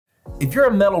If you're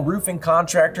a metal roofing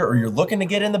contractor or you're looking to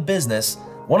get in the business,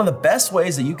 one of the best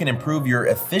ways that you can improve your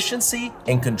efficiency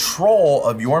and control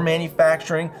of your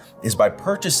manufacturing is by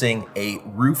purchasing a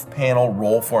roof panel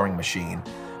roll forming machine.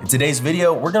 In today's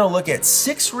video, we're gonna look at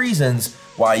 6 reasons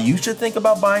why you should think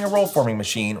about buying a roll forming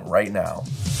machine right now.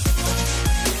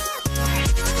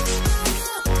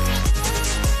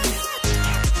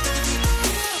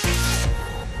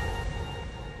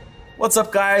 What's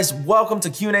up, guys? Welcome to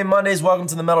Q&A Mondays. Welcome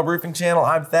to the Metal Roofing channel.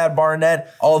 I'm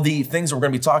Barnette. All the things that we're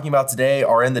gonna be talking about today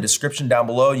are in the description down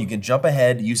below. You can jump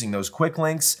ahead using those quick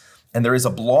links. And there is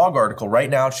a blog article right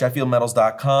now at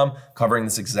sheffieldmetals.com covering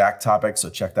this exact topic,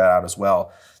 so check that out as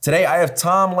well. Today, I have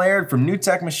Tom Laird from New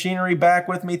Tech Machinery back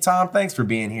with me. Tom, thanks for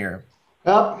being here.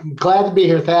 Well, I'm glad to be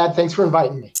here, Thad. Thanks for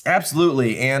inviting me.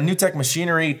 Absolutely. And New Tech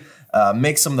Machinery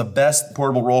makes some of the best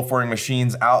portable roll forming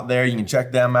machines out there. You can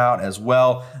check them out as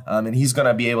well. And he's going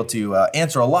to be able to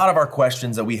answer a lot of our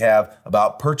questions that we have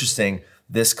about purchasing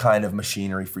this kind of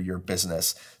machinery for your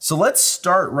business. So let's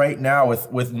start right now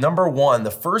with number one.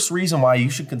 The first reason why you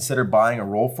should consider buying a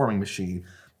roll forming machine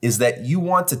is that you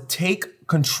want to take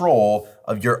control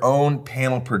of your own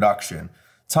panel production.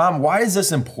 Tom, why is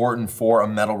this important for a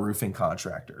metal roofing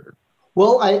contractor?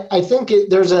 Well, I think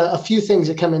there's a few things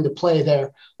that come into play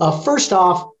there. First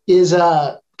off is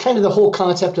kind of the whole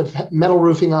concept of metal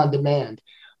roofing on demand.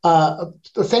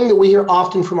 The thing that we hear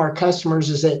often from our customers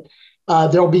is that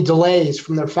there'll be delays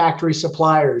from their factory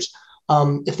suppliers.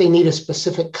 If they need a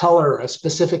specific color, a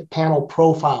specific panel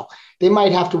profile, they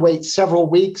might have to wait several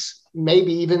weeks,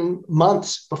 maybe even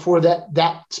months before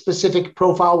that specific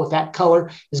profile with that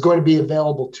color is going to be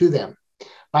available to them.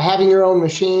 By having your own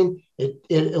machine, it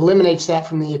eliminates that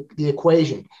from the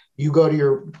equation. You go to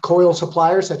your coil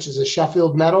supplier, such as the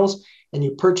Sheffield Metals, and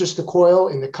you purchase the coil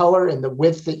in the color and the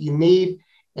width that you need,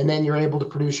 and then you're able to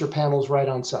produce your panels right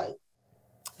on site.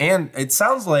 And it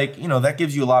sounds like, that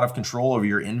gives you a lot of control over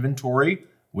your inventory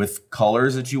with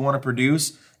colors that you want to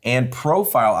produce and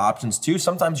profile options too.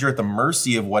 Sometimes you're at the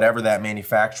mercy of whatever that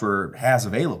manufacturer has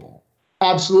available.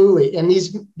 Absolutely. And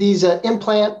these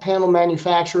implant panel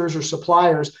manufacturers or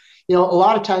suppliers, a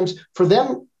lot of times for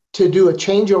them to do a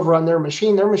changeover on their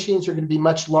machines are going to be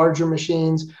much larger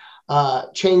machines.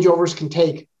 Changeovers can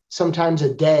take sometimes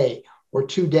a day or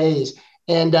 2 days.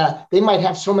 And they might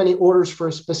have so many orders for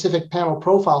a specific panel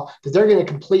profile that they're going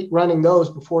to complete running those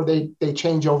before they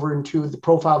change over into the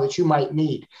profile that you might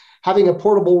need. Having a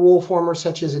portable roll former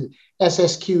such as an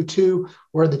SSQ2,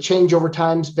 where the changeover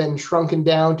time's been shrunken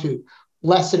down to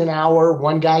less than an hour,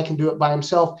 one guy can do it by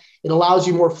himself. It allows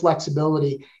you more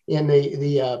flexibility in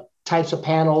the types of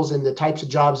panels and the types of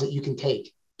jobs that you can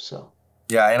take. So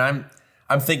yeah, and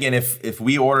I'm thinking if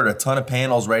we ordered a ton of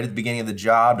panels right at the beginning of the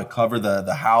job to cover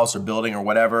the house or building or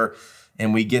whatever,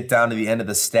 and we get down to the end of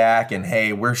the stack and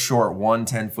hey, we're short one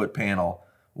 10-foot panel,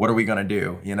 what are we gonna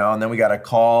do? And then we gotta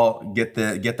call, get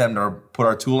them to put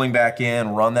our tooling back in,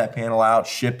 run that panel out,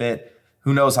 ship it.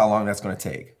 Who knows how long that's gonna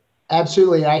take?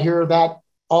 Absolutely, I hear that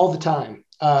all the time.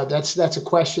 That's a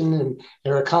question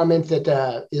or a comment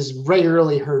that is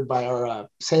regularly heard by our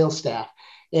sales staff.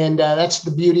 And that's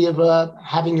the beauty of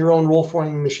having your own roll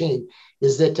forming machine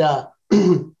is that,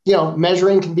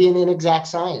 measuring can be an inexact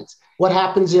science. What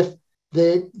happens if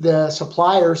the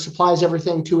supplier supplies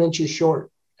everything 2 inches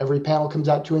short? Every panel comes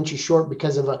out 2 inches short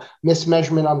because of a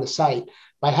mismeasurement on the site.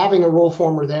 By having a roll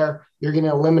former there, you're going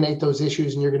to eliminate those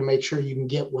issues and you're going to make sure you can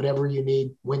get whatever you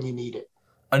need when you need it.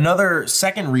 Another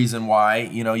second reason why,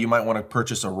 you might want to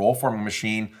purchase a roll forming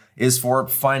machine is for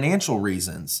financial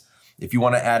reasons. If you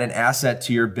want to add an asset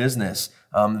to your business,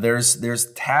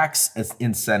 there's tax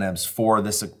incentives for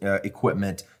this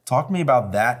equipment. Talk to me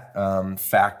about that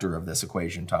factor of this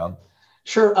equation, Tom.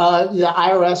 Sure. The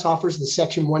IRS offers the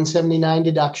Section 179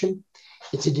 deduction.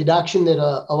 It's a deduction that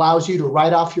allows you to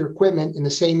write off your equipment in the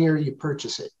same year you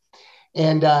purchase it.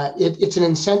 And it's an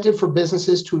incentive for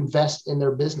businesses to invest in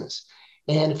their business.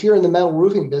 And if you're in the metal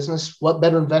roofing business, what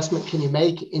better investment can you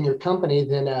make in your company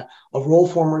than a roll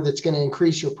former that's going to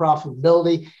increase your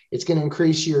profitability? It's going to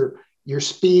increase your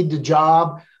speed to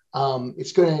job.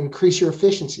 It's going to increase your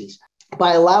efficiencies.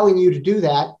 By allowing you to do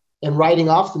that and writing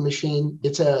off the machine,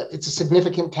 it's a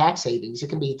significant tax savings. It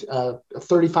can be a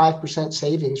 35%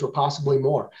 savings or possibly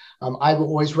more. I would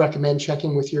always recommend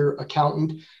checking with your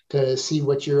accountant to see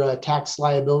what your tax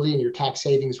liability and your tax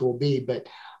savings will be. But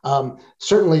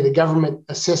certainly the government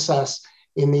assists us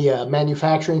in the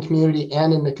manufacturing community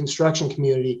and in the construction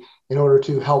community in order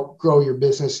to help grow your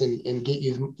business and get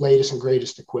you the latest and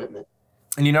greatest equipment.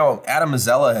 And Adam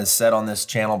Mazzella has said on this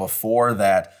channel before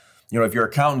that, if your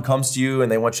accountant comes to you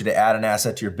and they want you to add an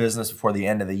asset to your business before the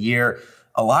end of the year,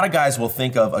 a lot of guys will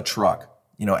think of a truck.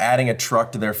 adding a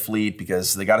truck to their fleet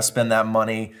because they got to spend that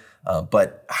money.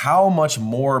 But how much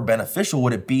more beneficial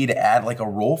would it be to add like a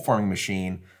roll forming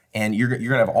machine, and you're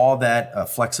gonna have all that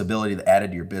flexibility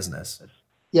added to your business?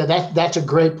 Yeah, that's a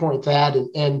great point, Thad.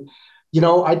 And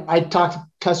I talk to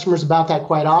customers about that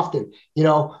quite often.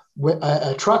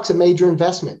 A truck's a major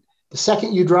investment. The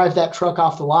second you drive that truck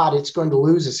off the lot, it's going to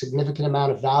lose a significant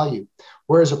amount of value.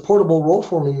 Whereas a portable roll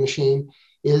forming machine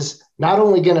is not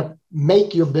only going to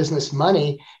make your business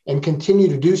money and continue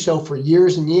to do so for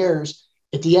years and years,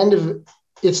 at the end of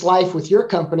its life with your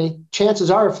company, chances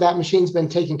are if that machine's been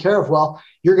taken care of well,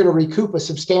 you're going to recoup a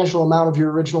substantial amount of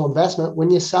your original investment when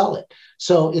you sell it.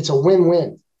 So it's a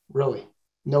win-win, really,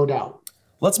 no doubt.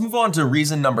 Let's move on to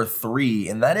reason number 3,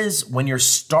 and that is when you're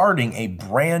starting a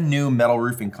brand new metal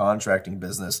roofing contracting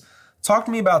business. Talk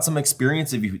to me about some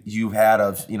experience you've had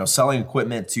of selling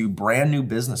equipment to brand new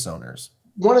business owners.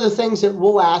 One of the things that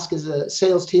we'll ask as a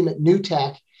sales team at New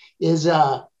Tech is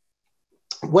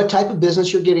what type of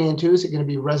business you're getting into. Is it going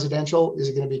to be residential? Is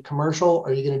it going to be commercial?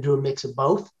 Are you going to do a mix of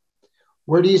both?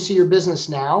 Where do you see your business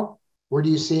now? Where do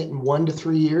you see it in 1 to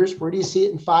 3 years? Where do you see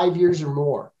it in 5 years or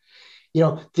more?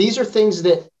 These are things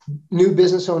that new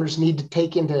business owners need to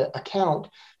take into account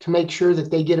to make sure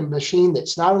that they get a machine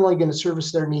that's not only going to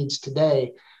service their needs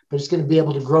today, but it's going to be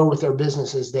able to grow with their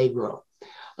business as they grow.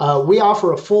 We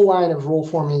offer a full line of roll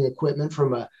forming equipment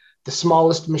from the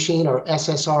smallest machine, our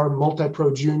SSR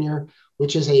Multi-Pro Junior,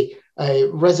 which is a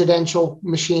residential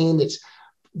machine that's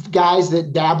guys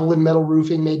that dabble in metal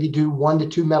roofing, maybe do 1 to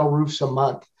 2 metal roofs a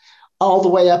month, all the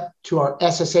way up to our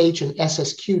SSH and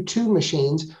SSQ2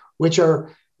 machines, which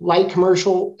are light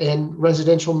commercial and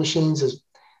residential machines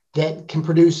that can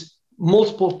produce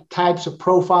multiple types of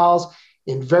profiles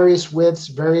in various widths,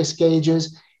 various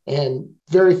gauges, and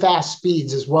very fast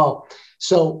speeds as well.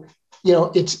 So,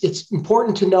 it's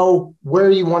important to know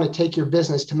where you want to take your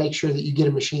business to make sure that you get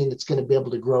a machine that's going to be able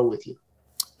to grow with you.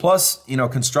 Plus,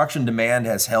 construction demand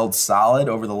has held solid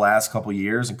over the last couple of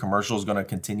years, and commercial is going to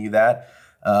continue that.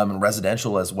 And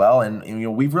residential as well.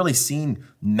 And we've really seen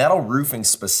metal roofing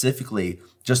specifically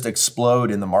just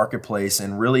explode in the marketplace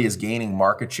and really is gaining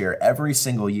market share every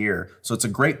single year. So it's a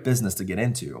great business to get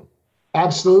into.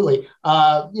 Absolutely.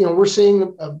 We're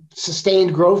seeing a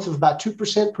sustained growth of about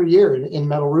 2% per year in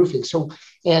metal roofing. So,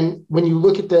 and when you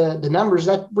look at the numbers,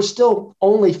 that we're still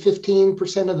only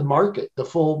 15% of the market, the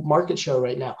full market share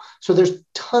right now. So there's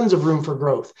tons of room for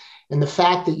growth. And the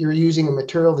fact that you're using a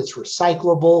material that's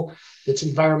recyclable, that's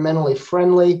environmentally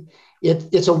friendly,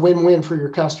 it's a win-win for your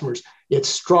customers. It's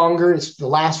stronger. It's the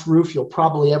last roof you'll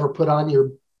probably ever put on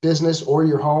your business or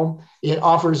your home. It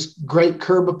offers great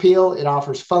curb appeal. It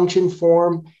offers function,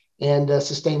 form, and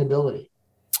sustainability.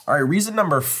 All right, reason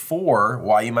number 4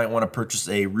 why you might want to purchase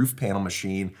a roof panel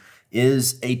machine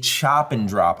is a chop and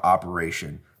drop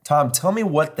operation. Tom, tell me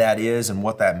what that is and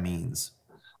what that means.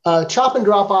 Chop and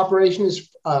drop operation is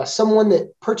someone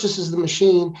that purchases the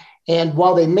machine, and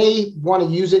while they may want to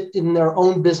use it in their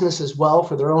own business as well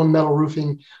for their own metal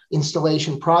roofing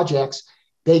installation projects,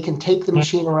 they can take the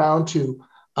machine around to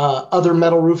other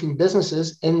metal roofing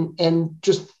businesses and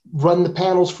just run the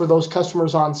panels for those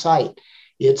customers on site.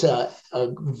 It's a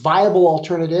viable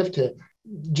alternative to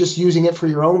just using it for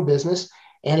your own business.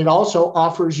 And it also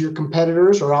offers your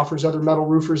competitors or offers other metal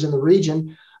roofers in the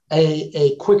region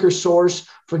a quicker source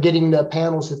for getting the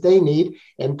panels that they need,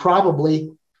 and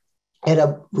probably at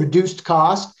a reduced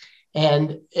cost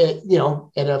and at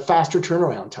a faster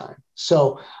turnaround time.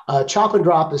 So chop and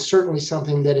drop is certainly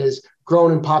something that has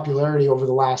grown in popularity over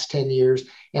the last 10 years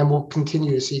and will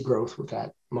continue to see growth with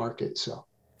that market. So,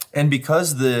 and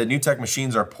because the New Tech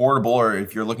machines are portable, or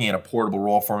if you're looking at a portable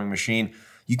roll forming machine,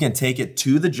 you can take it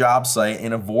to the job site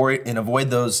and avoid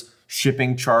those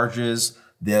shipping charges,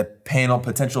 the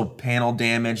potential panel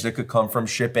damage that could come from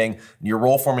shipping. You're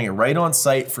roll forming it right on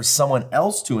site for someone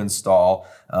else to install,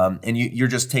 and you're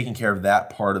just taking care of that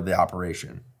part of the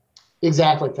operation.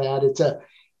 Exactly, Thad.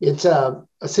 It's a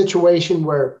situation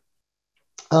where,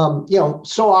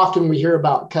 so often we hear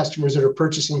about customers that are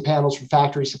purchasing panels from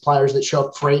factory suppliers that show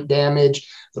up freight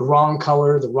damage, the wrong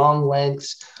color, the wrong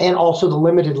lengths, and also the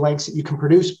limited lengths that you can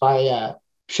produce by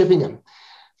shipping them.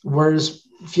 Whereas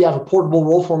if you have a portable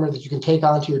roll former that you can take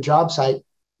onto your job site,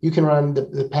 you can run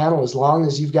the panel as long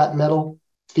as you've got metal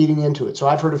feeding into it. So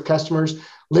I've heard of customers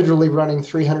literally running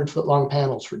 300-foot long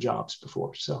panels for jobs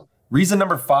before. So reason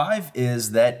number 5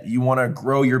 is that you want to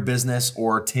grow your business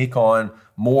or take on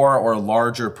more or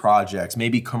larger projects,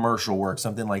 maybe commercial work,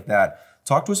 something like that.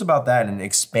 Talk to us about that and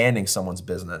expanding someone's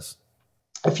business.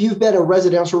 If you've been a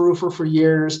residential roofer for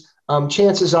years,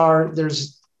 chances are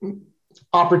there's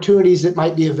opportunities that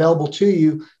might be available to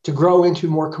you to grow into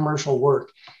more commercial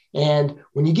work. And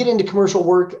when you get into commercial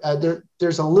work,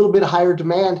 there's a little bit higher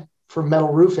demand for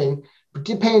metal roofing,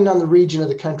 depending on the region of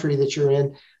the country that you're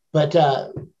in. But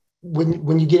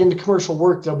when you get into commercial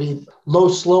work, there'll be low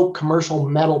slope commercial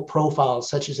metal profiles,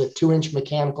 such as a 2-inch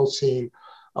mechanical seam,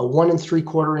 a 1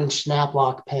 3/4-inch snap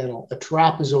lock panel, a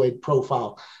trapezoid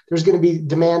profile. There's going to be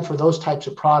demand for those types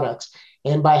of products.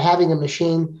 And by having a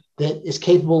machine that is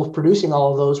capable of producing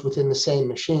all of those within the same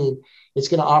machine, it's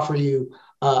going to offer you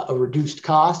a reduced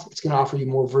cost. It's going to offer you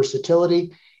more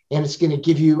versatility, and it's going to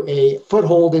give you a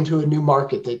foothold into a new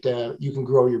market that you can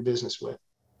grow your business with.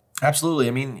 Absolutely.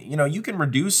 I mean, you can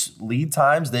reduce lead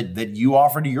times that you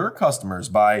offer to your customers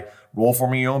by roll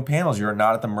forming your own panels. You're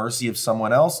not at the mercy of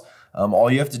someone else.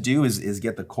 All you have to do is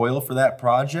get the coil for that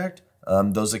project,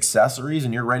 those accessories,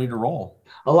 and you're ready to roll.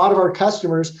 A lot of our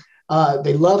customers,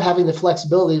 they love having the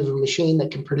flexibility of a machine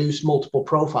that can produce multiple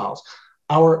profiles.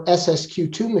 Our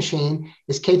SSQ2 machine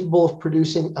is capable of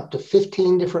producing up to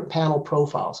 15 different panel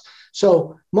profiles.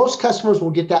 So most customers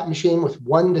will get that machine with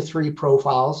 1 to 3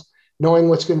 profiles, knowing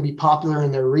what's going to be popular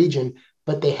in their region,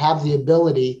 but they have the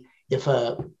ability, if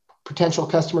a potential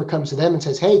customer comes to them and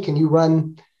says, hey, can you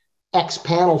run X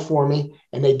panel for me?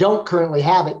 And they don't currently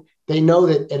have it, they know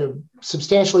that at a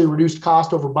substantially reduced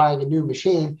cost over buying a new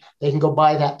machine, they can go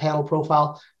buy that panel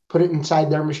profile, put it inside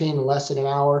their machine in less than an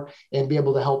hour, and be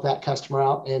able to help that customer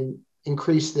out and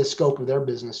increase the scope of their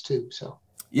business too. So.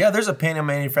 Yeah, there's a panel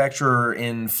manufacturer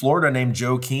in Florida named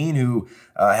Joe Keene who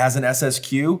has an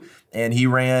SSQ, and he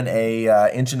ran a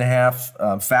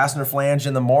 1.5-inch fastener flange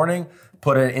in the morning,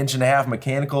 put an 1.5-inch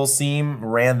mechanical seam,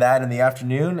 ran that in the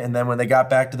afternoon, and then when they got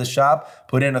back to the shop,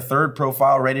 put in a 3rd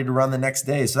profile ready to run the next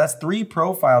day. So that's 3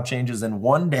 profile changes in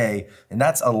one day, and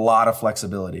that's a lot of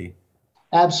flexibility.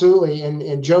 Absolutely.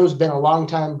 And Joe's been a long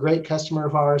time great customer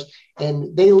of ours,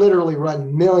 and they literally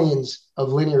run millions of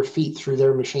linear feet through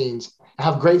their machines,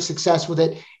 have great success with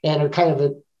it, and are kind of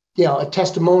a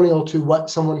testimonial to what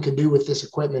someone could do with this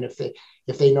equipment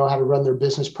if they know how to run their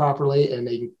business properly, and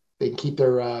they can keep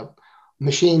their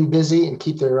machine busy and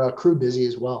keep their crew busy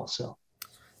as well. So.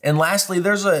 And lastly,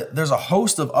 there's a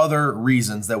host of other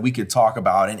reasons that we could talk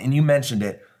about, and you mentioned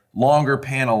it, longer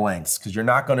panel lengths, because you're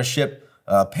not going to ship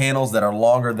panels that are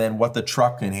longer than what the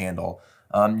truck can handle.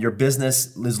 Your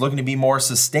business is looking to be more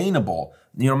sustainable.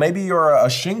 Maybe you're a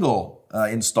shingle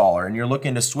installer and you're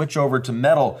looking to switch over to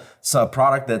metal, so a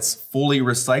product that's fully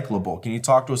recyclable. Can you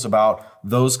talk to us about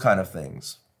those kind of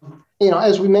things?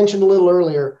 As we mentioned a little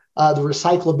earlier, the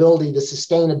recyclability, the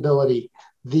sustainability,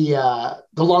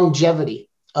 the longevity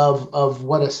of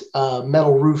what a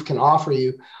metal roof can offer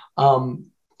you.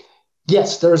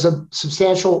 Yes, there's a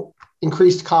substantial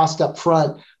increased cost up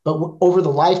front, but over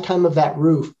the lifetime of that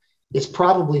roof, it's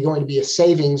probably going to be a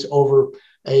savings over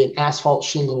an asphalt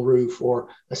shingle roof or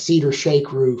a cedar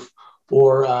shake roof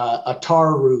or a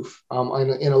tar roof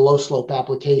in a low slope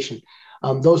application.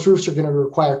 Those roofs are going to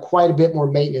require quite a bit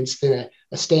more maintenance than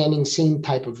a standing seam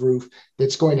type of roof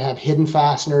that's going to have hidden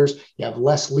fasteners. You have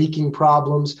less leaking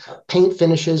problems. Paint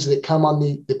finishes that come on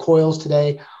the coils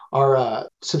today are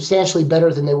substantially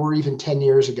better than they were even 10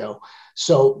 years ago.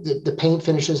 So the paint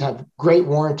finishes have great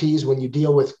warranties when you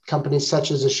deal with companies such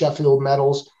as the Sheffield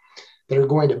Metals that are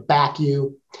going to back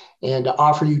you and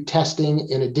offer you testing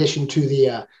in addition to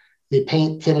the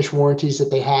paint finish warranties that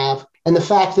they have. And the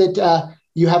fact that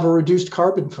you have a reduced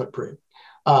carbon footprint.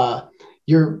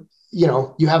 You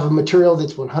have a material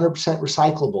that's 100%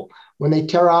 recyclable. When they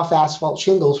tear off asphalt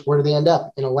shingles, where do they end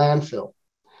up? In a landfill.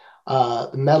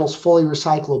 The metal's fully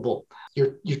recyclable.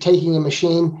 You're taking a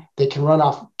machine that can run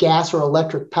off gas or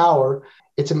electric power.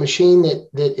 It's a machine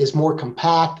that is more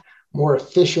compact, more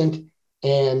efficient,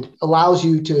 and allows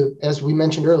you to, as we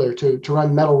mentioned earlier, to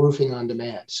run metal roofing on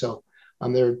demand. So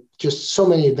there are just so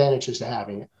many advantages to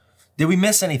having it. Did we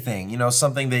miss anything?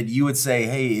 Something that you would say,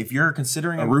 hey, if you're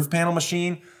considering a roof panel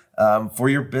machine for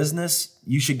your business,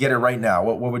 you should get it right now.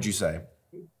 What would you say?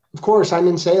 Of course, I'm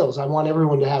in sales. I want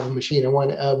everyone to have a machine. I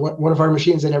want one of our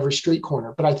machines in every street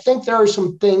corner. But I think there are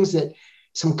some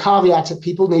caveats that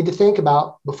people need to think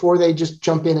about before they just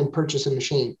jump in and purchase a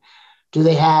machine. Do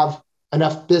they have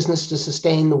enough business to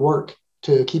sustain the work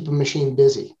to keep a machine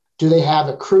busy? Do they have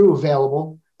a crew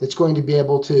available that's going to be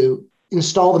able to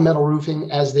install the metal roofing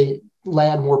as they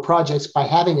land more projects by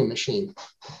having a machine?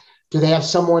 Do they have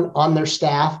someone on their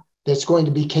staff that's going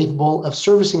to be capable of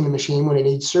servicing the machine when it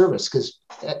needs service? Because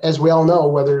as we all know,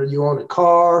 whether you own a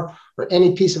car or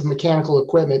any piece of mechanical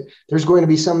equipment, there's going to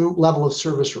be some level of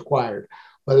service required,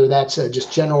 whether that's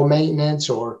just general maintenance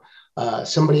or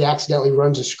somebody accidentally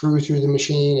runs a screw through the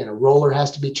machine and a roller has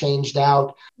to be changed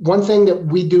out. One thing that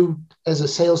we do as a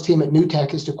sales team at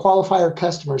NewTek is to qualify our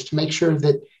customers to make sure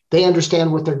that they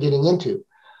understand what they're getting into.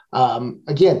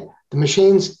 Again, the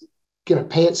machine's going to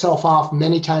pay itself off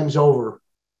many times over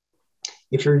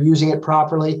if you're using it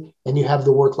properly and you have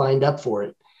the work lined up for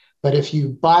it. But if you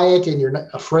buy it and you're not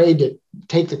afraid to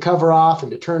take the cover off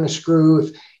and to turn a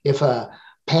screw, if a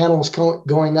panel's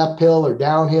going uphill or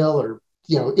downhill, or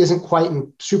isn't quite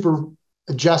in super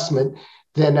adjustment,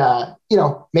 then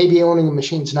maybe owning a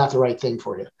machine is not the right thing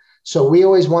for you. So we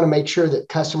always want to make sure that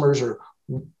customers are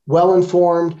well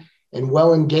informed and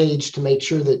well engaged to make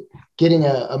sure that getting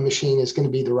a machine is going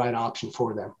to be the right option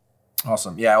for them.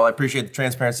 Awesome. Yeah, well, I appreciate the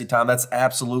transparency, Tom. That's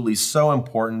absolutely so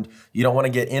important. You don't want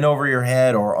to get in over your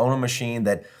head or own a machine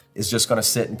that is just going to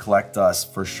sit and collect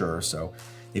dust, for sure. So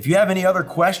if you have any other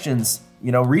questions,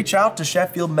 reach out to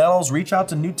Sheffield Metals, reach out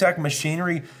to New Tech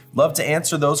Machinery. Love to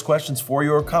answer those questions for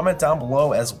you, or comment down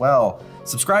below as well.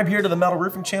 Subscribe here to the Metal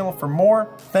Roofing channel for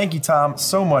more. Thank you, Tom,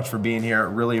 so much for being here.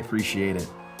 Really appreciate it.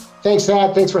 Thanks,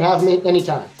 Thad. Thanks for having me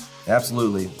anytime.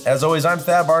 Absolutely. As always, I'm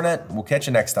Thad Barnette. We'll catch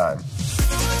you next time.